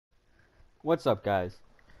What's up, guys?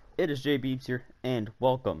 It is Jay Beebs here, and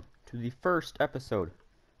welcome to the first episode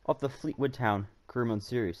of the Fleetwood Town Career Mode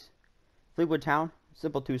series. Fleetwood Town,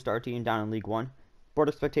 simple 2-star team down in League One. Board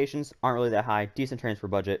expectations aren't really that high, decent transfer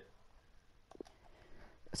budget.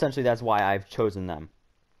 Essentially, that's why I've chosen them.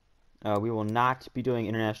 We will not be doing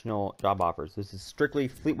international job offers. This is strictly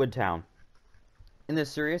Fleetwood Town. In this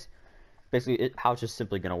series, basically, how it's just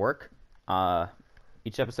simply going to work.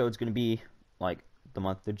 Each episode is going to be like the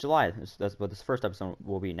month of July. That's what this first episode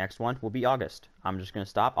will be. Next one will be August. I'm just going to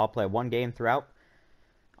stop. I'll play one game throughout.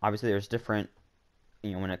 Obviously, there's different,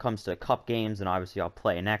 when it comes to cup games, and obviously I'll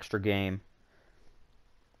play an extra game.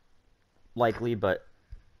 Likely, but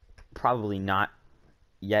probably not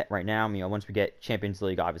yet right now. Once we get Champions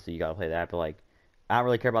League, obviously you got to play that. But, I don't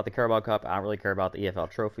really care about the Carabao Cup. I don't really care about the EFL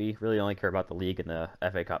Trophy. Really only care about the League and the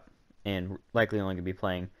FA Cup. And likely only going to be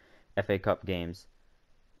playing FA Cup games.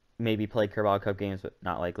 Maybe play Carabao Cup games, but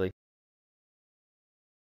not likely.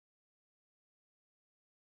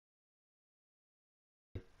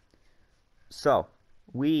 So,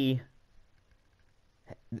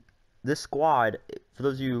 this squad, for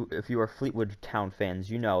those of you, if you are Fleetwood Town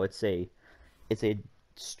fans, it's a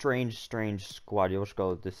strange squad. You'll just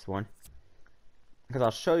go with this one, because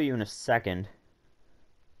I'll show you in a second.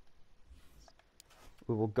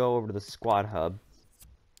 We will go over to the squad hub,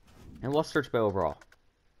 and we'll search by overall.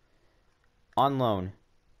 On loan,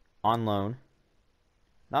 not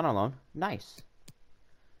on loan, nice.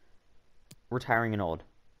 Retiring and old,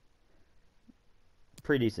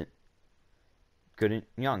 pretty decent. Good and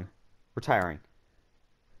young, retiring,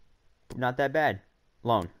 not that bad.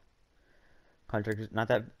 Loan, contract, not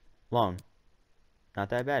that. Loan, not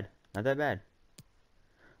that bad,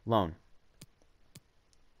 loan.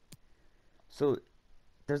 So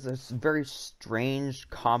there's this very strange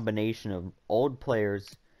combination of old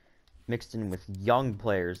players mixed in with young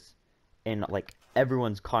players, and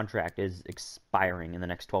everyone's contract is expiring in the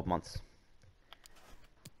next 12 months.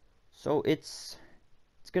 So it's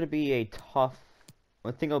gonna be a tough.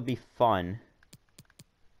 I think it'll be fun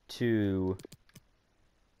to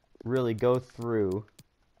really go through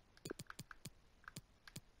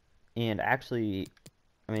and actually,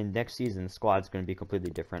 next season the squad's gonna be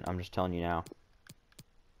completely different. I'm just telling you now.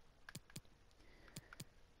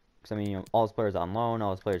 Because, all those players on loan,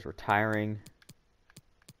 all those players retiring.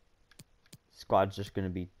 Squad's just going to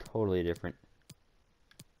be totally different.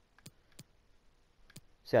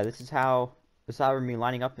 So yeah, this is how we're going to be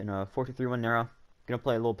lining up in a 4-2-3-1 era. Going to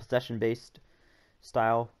play a little possession-based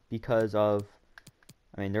style because of,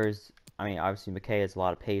 obviously McKay has a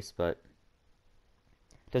lot of pace, but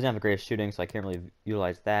doesn't have the greatest shooting, so I can't really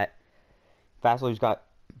utilize that. Vassili's got,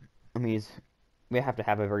 we have to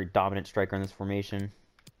have a very dominant striker in this formation.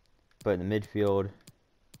 But in the midfield,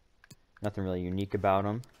 nothing really unique about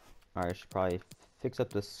him. Alright, I should probably fix up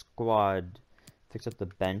the squad, fix up the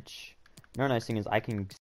bench. Another nice thing is I can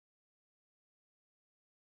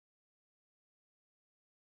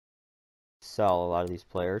sell a lot of these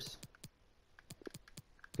players.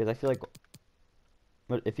 Because I feel like,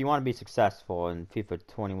 if you want to be successful in FIFA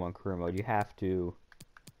 21 career mode, you have to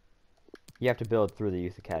build through the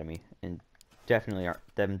youth academy, and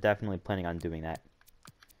I'm definitely planning on doing that.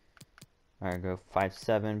 Alright, go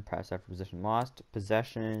 5-7, pass after position lost,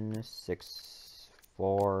 possession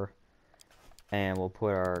 6-4, and we'll put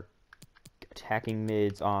our attacking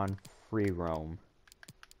mids on free roam.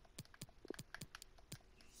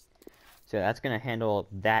 So that's going to handle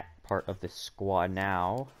that part of the squad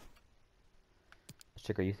now. Let's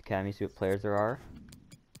check our youth academy, see what players there are.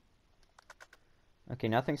 Okay,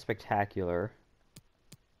 nothing spectacular.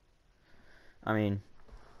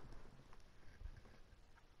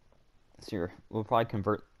 Here, we'll probably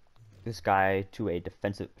convert this guy to a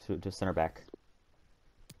defensive, to center back.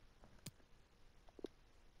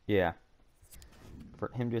 Yeah.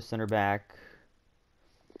 Convert him to a center back.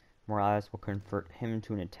 Morales will convert him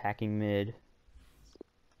to an attacking mid.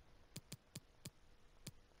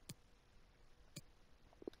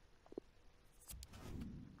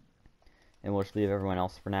 And we'll just leave everyone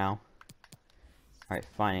else for now. Alright,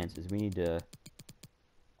 finances. We need to...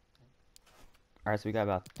 Alright, so we got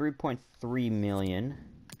about 3.3 million.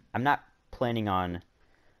 I'm not planning on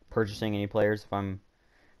purchasing any players. If I'm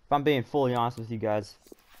being fully honest with you guys,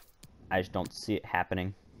 I just don't see it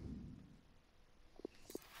happening.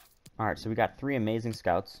 Alright, so we got 3 amazing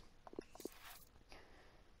scouts.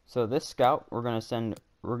 So this scout, we're gonna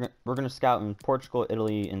scout in Portugal,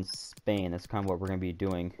 Italy, and Spain. That's kind of what we're gonna be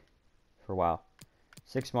doing for a while.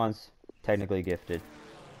 6 months, technically gifted.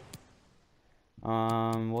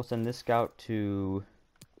 We'll send this scout to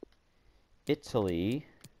Italy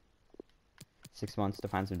 6 months to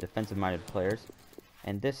find some defensive-minded players.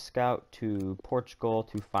 And this scout to Portugal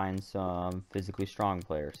to find some physically strong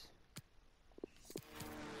players.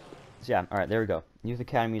 So yeah, alright, there we go. Youth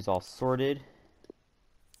Academy is all sorted.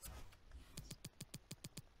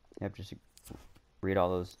 Yep, just read all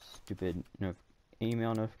those stupid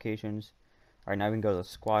email notifications. Alright, now we can go to the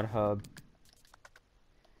squad hub.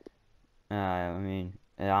 I mean,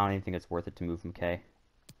 I don't even think it's worth it to move McKay.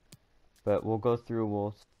 But we'll go through,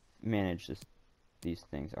 we'll manage these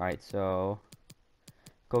things. Alright, so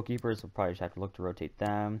goalkeepers, we'll probably just have to look to rotate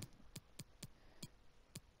them.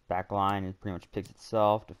 Back line, it pretty much picks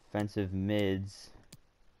itself. Defensive mids.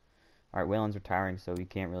 Alright, Whalen's retiring, so he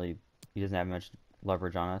can't really, he doesn't have much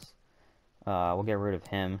leverage on us. We'll get rid of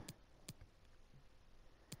him.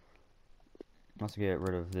 Also get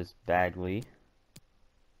rid of this Bagley.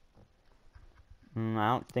 I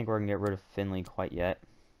don't think we're gonna get rid of Finley quite yet.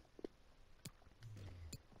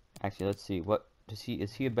 Actually, let's see. What does he?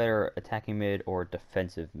 Is he a better attacking mid or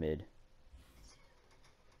defensive mid?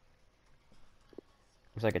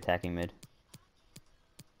 Looks like attacking mid.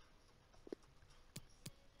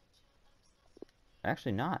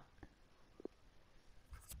 Actually, not.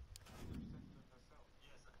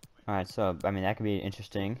 All right, so I mean that could be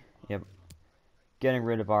interesting. Yep. Getting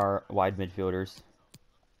rid of our wide midfielders.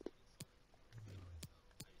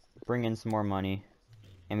 Bring in some more money,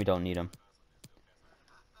 and we don't need them.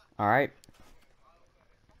 All right.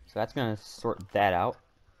 So that's gonna sort that out.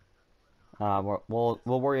 We'll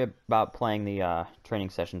worry about playing the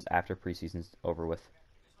training sessions after preseason's over with.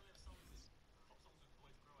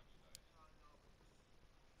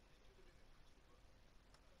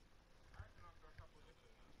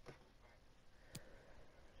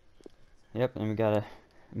 Yep, and we got a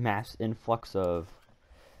mass influx of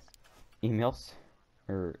emails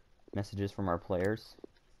or messages from our players.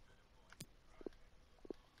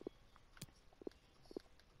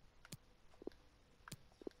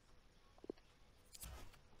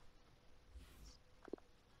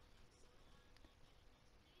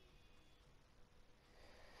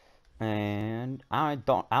 And I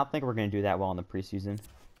don't think we're gonna do that well in the preseason.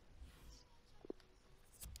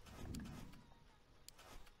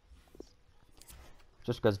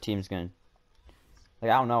 Just because the team's gonna, like,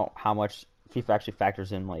 I don't know how much FIFA actually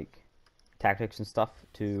factors in like tactics and stuff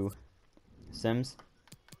to Sims.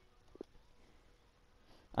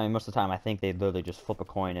 I mean, most of the time I think they literally just flip a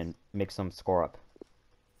coin and make some score up.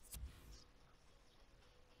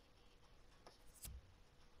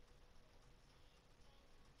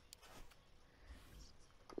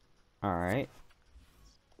 Alright.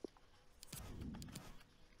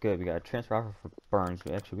 Good, we got a transfer offer for Burns.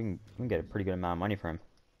 We can get a pretty good amount of money for him.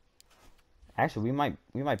 Actually,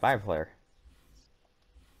 we might buy a player.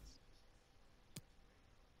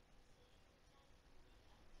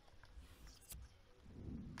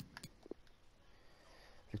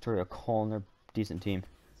 Victoria Cole, they're a decent team.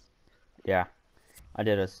 Yeah, I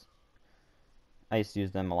used to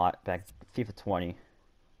use them a lot back FIFA 20.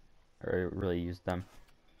 Or really used them.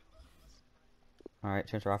 Alright,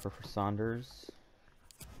 transfer offer for Saunders.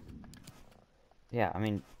 Yeah, I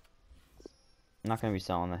mean, I'm not going to be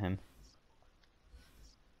selling to him.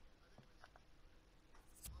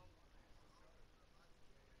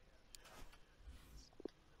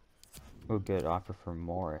 Oh, good offer for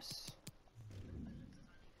Morris.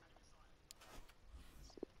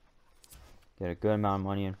 Get a good amount of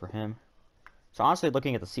money in for him. So honestly,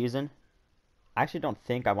 looking at the season, I actually don't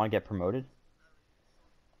think I want to get promoted.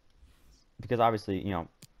 Because obviously, you know,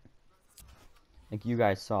 like you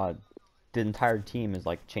guys saw, the entire team is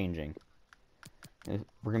like changing.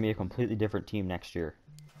 We're going to be a completely different team next year.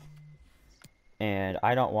 And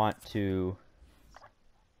I don't want to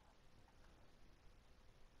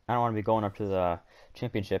be going up to the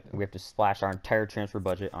championship and we have to splash our entire transfer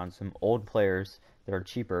budget on some old players that are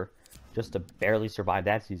cheaper just to barely survive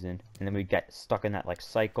that season, and then we get stuck in that like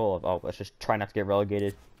cycle of, oh, let's just try not to get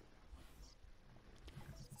relegated.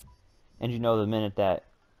 And you know, the minute that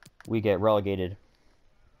we get relegated,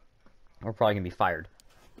 we're probably gonna be fired,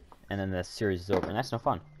 and then the series is over, and that's no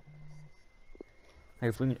fun. Like,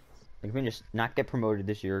 if we can just not get promoted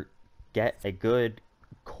this year, get a good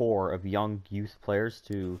core of young youth players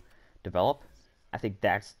to develop, I think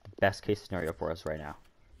that's the best case scenario for us right now.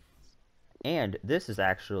 And this is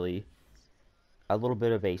actually a little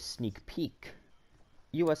bit of a sneak peek.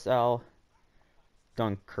 USL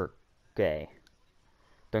Dunkerque,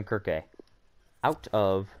 out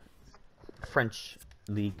of French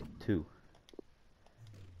League 2.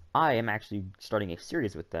 I am actually starting a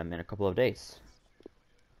series with them in a couple of days.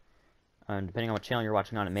 And depending on what channel you're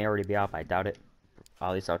watching on, it may already be out, but I doubt it.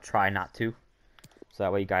 At least I'll try not to. So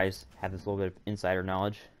that way you guys have this little bit of insider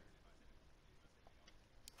knowledge.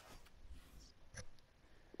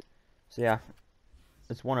 So yeah,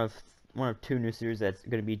 it's one of two new series that's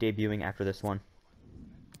going to be debuting after this one.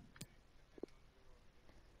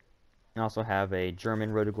 I also have a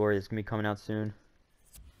German Road to Glory that's going to be coming out soon.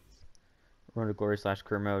 Road to Glory /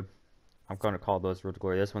 career mode. I'm going to call those Road to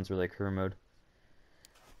Glory. This one's really a career mode.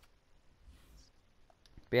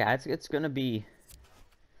 But yeah, it's going to be...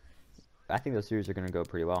 I think those series are going to go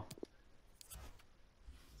pretty well.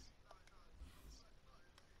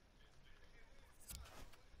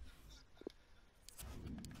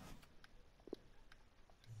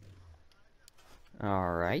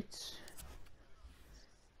 Alright.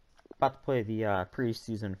 About to play the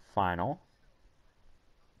preseason final.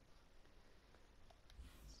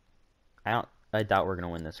 I doubt we're going to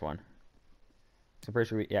win this one. So I'm pretty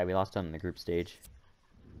sure we lost them in the group stage.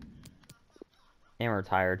 And we're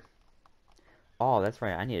tired. Oh, that's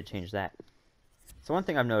right. I need to change that. So one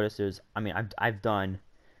thing I've noticed is, I mean, I've done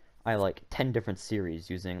like 10 different series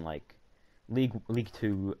using like League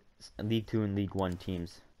 2 and League 1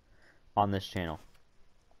 teams on this channel.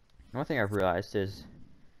 And one thing I've realized is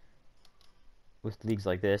with leagues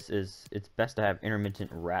like this is it's best to have intermittent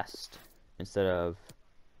rest instead of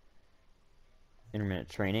intermittent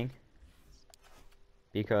training,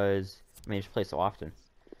 because I mean, you just play so often.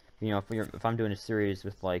 You know, if I'm doing a series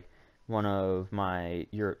with like one of my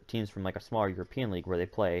teams from like a smaller European league where they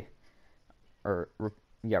play, where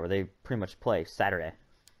they pretty much play Saturday.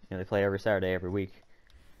 You know, they play every Saturday every week.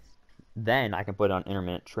 Then I can put on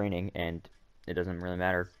intermittent training, and it doesn't really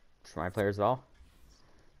matter for my players at all.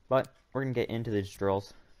 But we're gonna get into these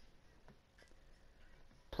drills,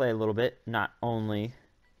 play a little bit, not only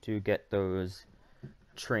to get those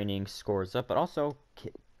training scores up, but also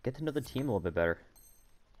get to know the team a little bit better.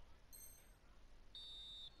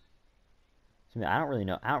 So, I don't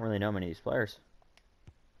really know many of these players.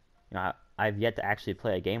 You know, I've yet to actually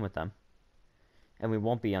play a game with them, and we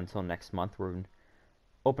won't be until next month. We're gonna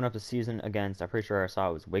open up the season against, I'm pretty sure I saw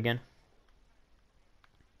it was Wigan.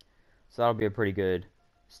 So that'll be a pretty good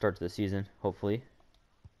start to the season, hopefully.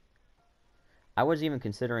 I was even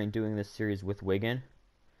considering doing this series with Wigan,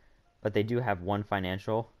 but they do have one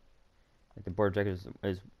financial. Like the board objective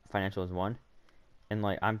is financial is 1. And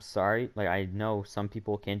like, I'm sorry, like I know some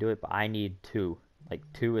people can do it, but I need 2. Like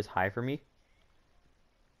 2 is high for me.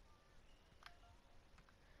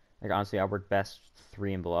 Like honestly, I work best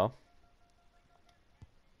 3 and below.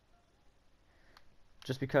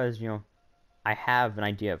 Just because, you know, I have an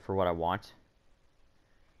idea for what I want.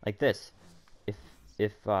 Like this.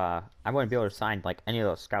 If I wouldn't be able to sign like any of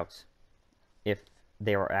those scouts if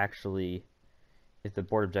they were actually, if the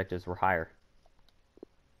board objectives were higher.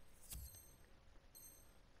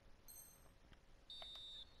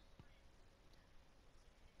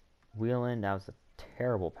 Wheelan, that was a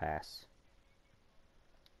terrible pass.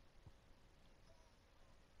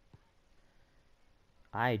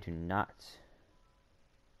 I do not.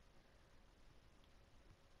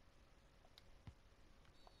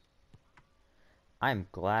 I'm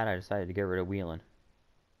glad I decided to get rid of Wheelan,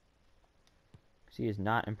 because he is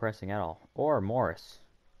not impressing at all. Or Morris.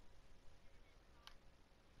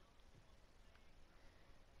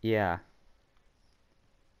 Yeah.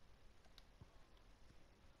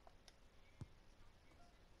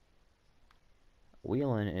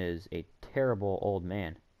 Wheelan is a terrible old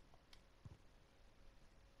man.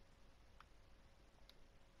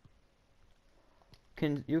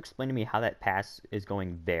 Can you explain to me how that pass is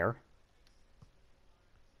going there?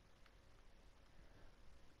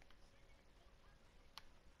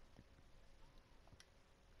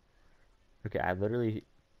 Okay, I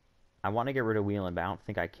want to get rid of Wheelan, but I don't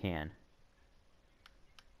think I can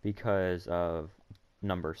because of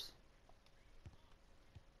numbers.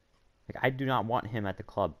 Like, I do not want him at the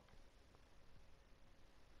club,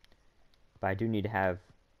 but I do need to have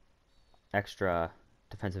extra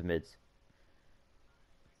defensive mids.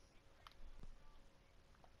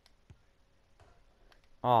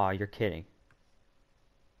 Oh, you're kidding.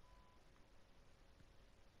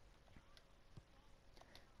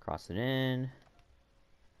 Cross it in.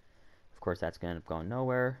 Of course, that's going to end up going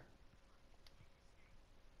nowhere.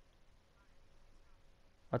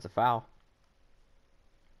 That's a foul.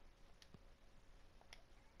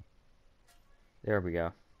 There we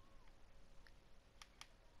go.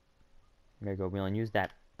 I'm going to go Wheelan. Use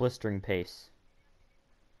that blistering pace.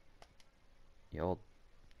 The old...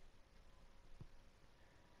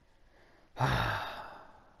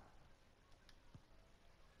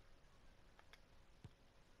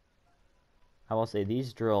 I will say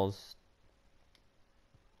these drills,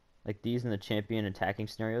 like these in the champion attacking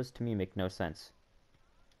scenarios, to me make no sense.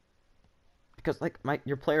 Because like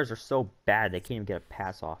your players are so bad they can't even get a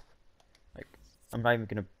pass off. Like I'm not even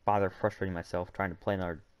gonna bother frustrating myself trying to play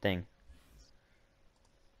another thing.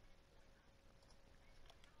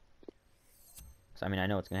 So I mean I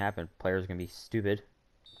know what's gonna happen. Players are gonna be stupid,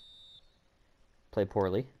 play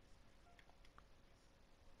poorly.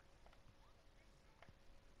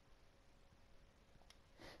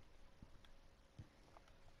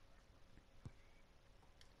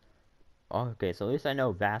 Okay, so at least I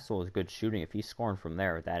know Vassal is good shooting if he's scoring from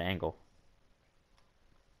there at that angle.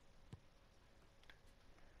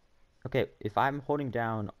 Okay, if I'm holding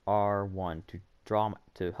down R1 to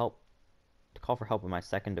call for help with my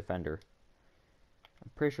second defender,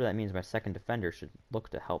 I'm pretty sure that means my second defender should look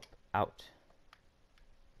to help out.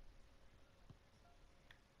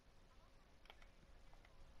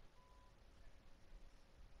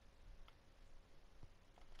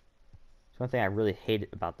 So one thing I really hate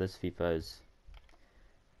about this FIFA is,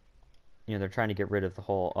 you know, they're trying to get rid of the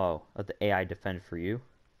whole, let the AI defend for you.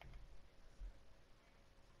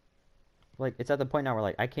 Like, it's at the point now where,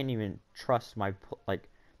 like, I can't even trust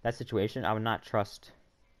that situation. I would not trust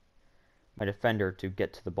my defender to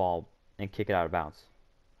get to the ball and kick it out of bounds.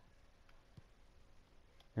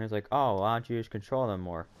 And it's like, oh, why don't you just control them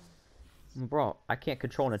more? Bro, I can't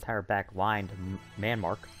control an entire back line to man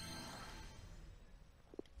mark.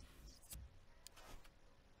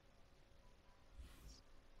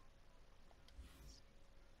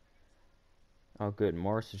 Oh, good.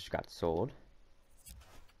 Morris just got sold.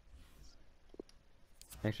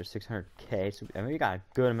 Extra 600K. So, I mean, we got a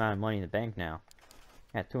good amount of money in the bank now.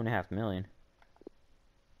 At 2.5 million.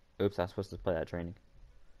 Oops, I was supposed to play that training.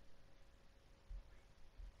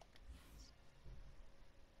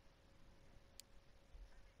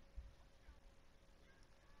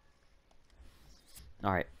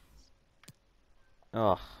 Alright.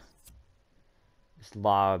 Ugh. This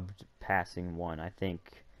lobbed passing one, I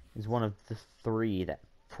think, is one of the three that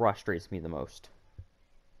frustrates me the most.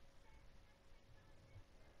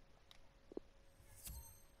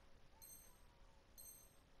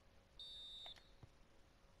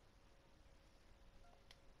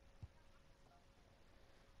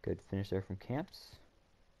 Good finish there from Camps.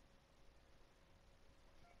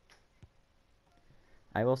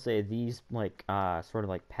 I will say these, like, sort of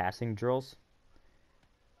like passing drills,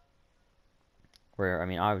 where, I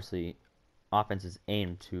mean, obviously, offense is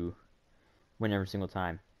aimed to win every single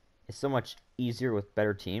time. It's so much easier with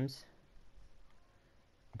better teams,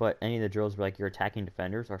 but any of the drills where, like, your attacking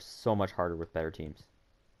defenders are so much harder with better teams.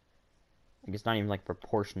 Like, it's not even, like,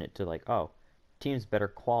 proportionate to, like, oh, team's better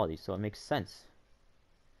quality, so it makes sense.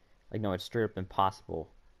 Like, no, it's straight up impossible,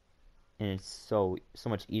 and it's so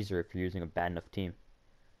much easier if you're using a bad enough team.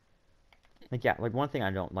 Like, yeah, like, one thing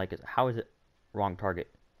I don't like is, how is it wrong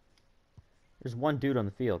target? There's one dude on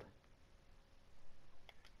the field.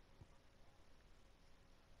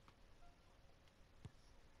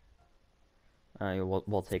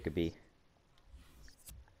 We'll take a B.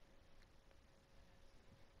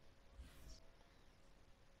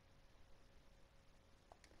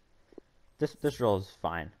 This drill is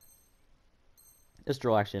fine. This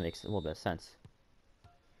drill actually makes a little bit of sense.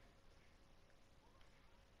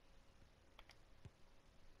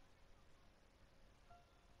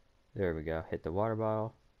 There we go. Hit the water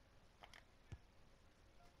bottle.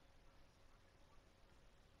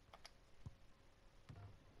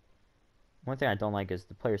 One thing I don't like is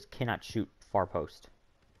the players cannot shoot far post.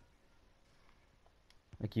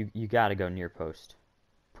 Like, you gotta go near post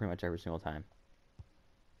pretty much every single time.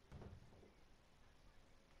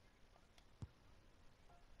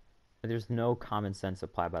 There's no common sense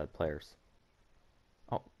applied by the players.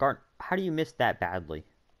 Oh, Gart, how do you miss that badly?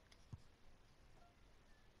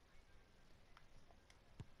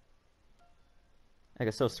 Like,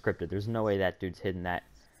 it's so scripted. There's no way that dude's hitting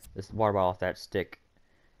this water ball off that stick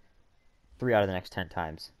 3 out of the next 10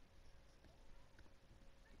 times.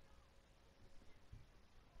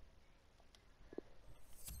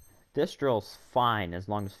 This drill's fine as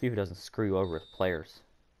long as FIFA doesn't screw you over with players.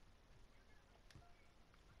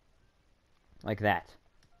 Like that.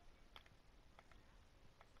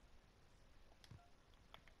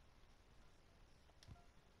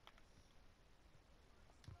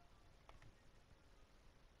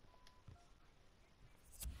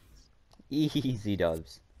 Easy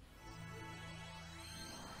dubs.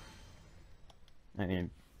 I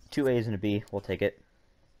mean, 2 A's and a B, we'll take it.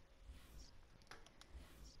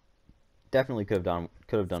 Definitely could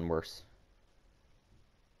have done worse.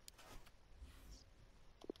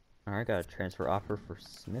 Alright, got a transfer offer for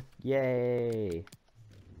Smith. Yay!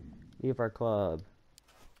 Leave our club.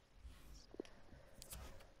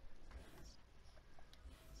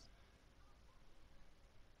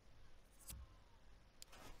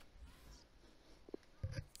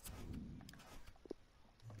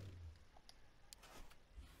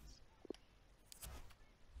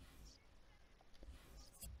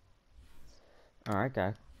 Alright,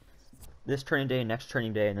 guys. This training day, next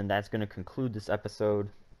training day, and then that's going to conclude this episode.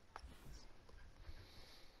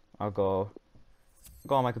 I'll go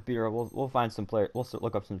on my computer. We'll find some players. We'll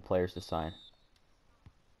look up some players to sign.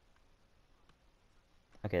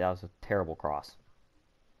 Okay, that was a terrible cross.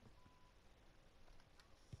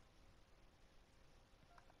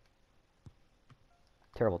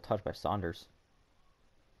 Terrible touch by Saunders.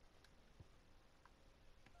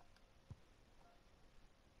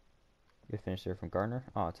 Good finish there from Gardner.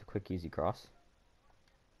 Oh, it's a quick, easy cross.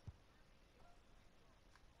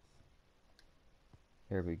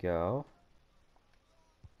 Here we go.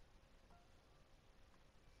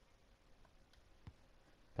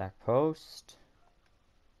 Back post.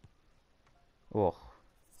 Oh,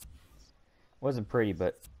 wasn't pretty,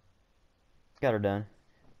 but got her done.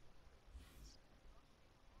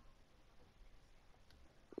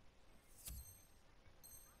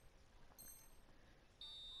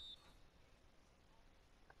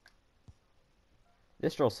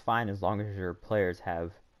 This drill's fine as long as your players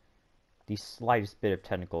have the slightest bit of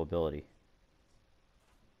technical ability.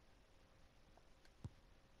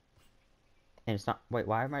 And it's not... Wait,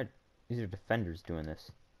 why am I... These are defenders doing this.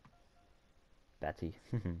 Batty.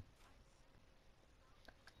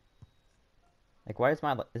 Like, why is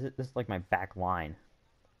my... Is this like my back line?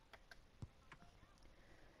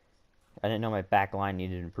 I didn't know my back line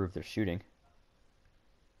needed to improve their shooting.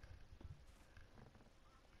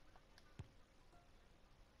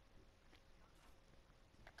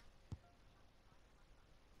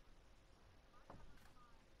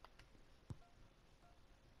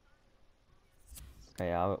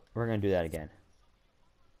 Okay, we're gonna do that again.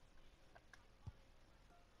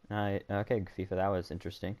 Okay, FIFA, that was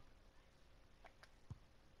interesting.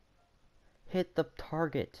 Hit the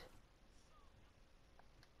target.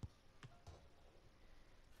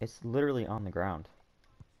 It's literally on the ground.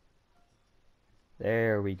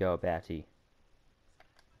 There we go, Batty.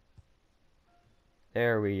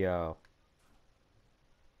 There we go.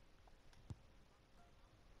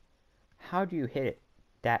 How do you hit it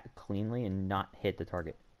that cleanly and not hit the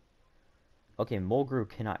target? Okay, Mulgrew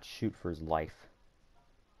cannot shoot for his life.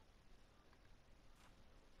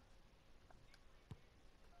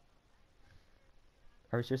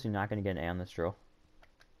 Are we seriously not going to get an A on this drill?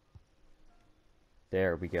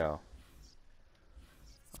 There we go.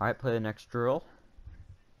 Alright, play the next drill.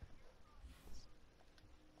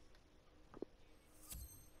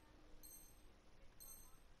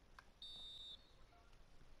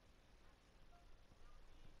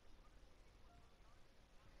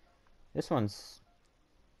 This one's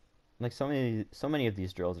like so many of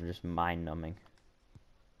these drills are just mind-numbing.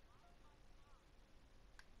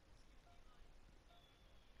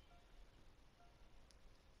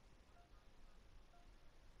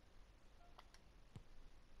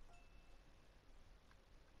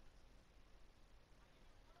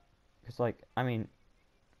 It's like, I mean,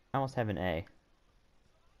 I almost have an A.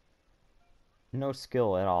 No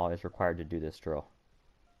skill at all is required to do this drill.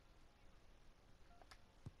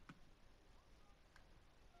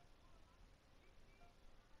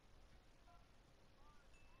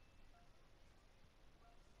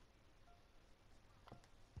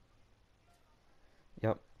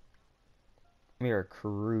 Yep. We are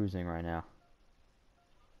cruising right now.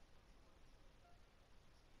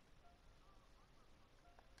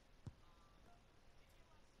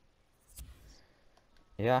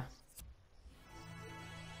 Yeah.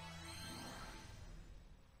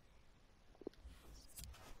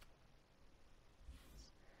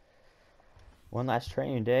 One last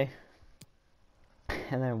training day.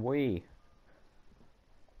 And then we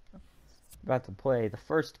got to play the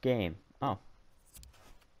first game. Oh.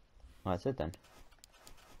 Well, that's it then.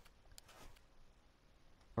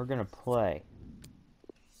 We're gonna play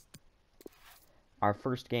our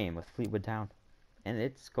first game with Fleetwood Town. And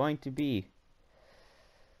it's going to be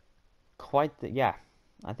quite the... Yeah,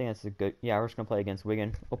 I think that's a good... Yeah, we're just gonna play against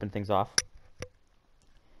Wigan. Open things off.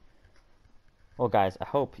 Well, guys, I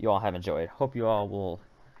hope you all have enjoyed. Hope you all will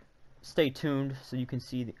stay tuned so you can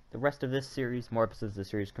see the rest of this series. More episodes of the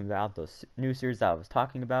series comes out. Those new series that I was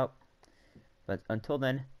talking about. But until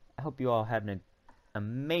then, I hope you all had an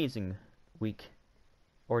amazing week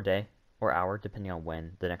or day or hour, depending on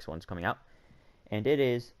when the next one's coming out. And it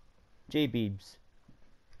is J Beebs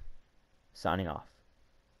signing off.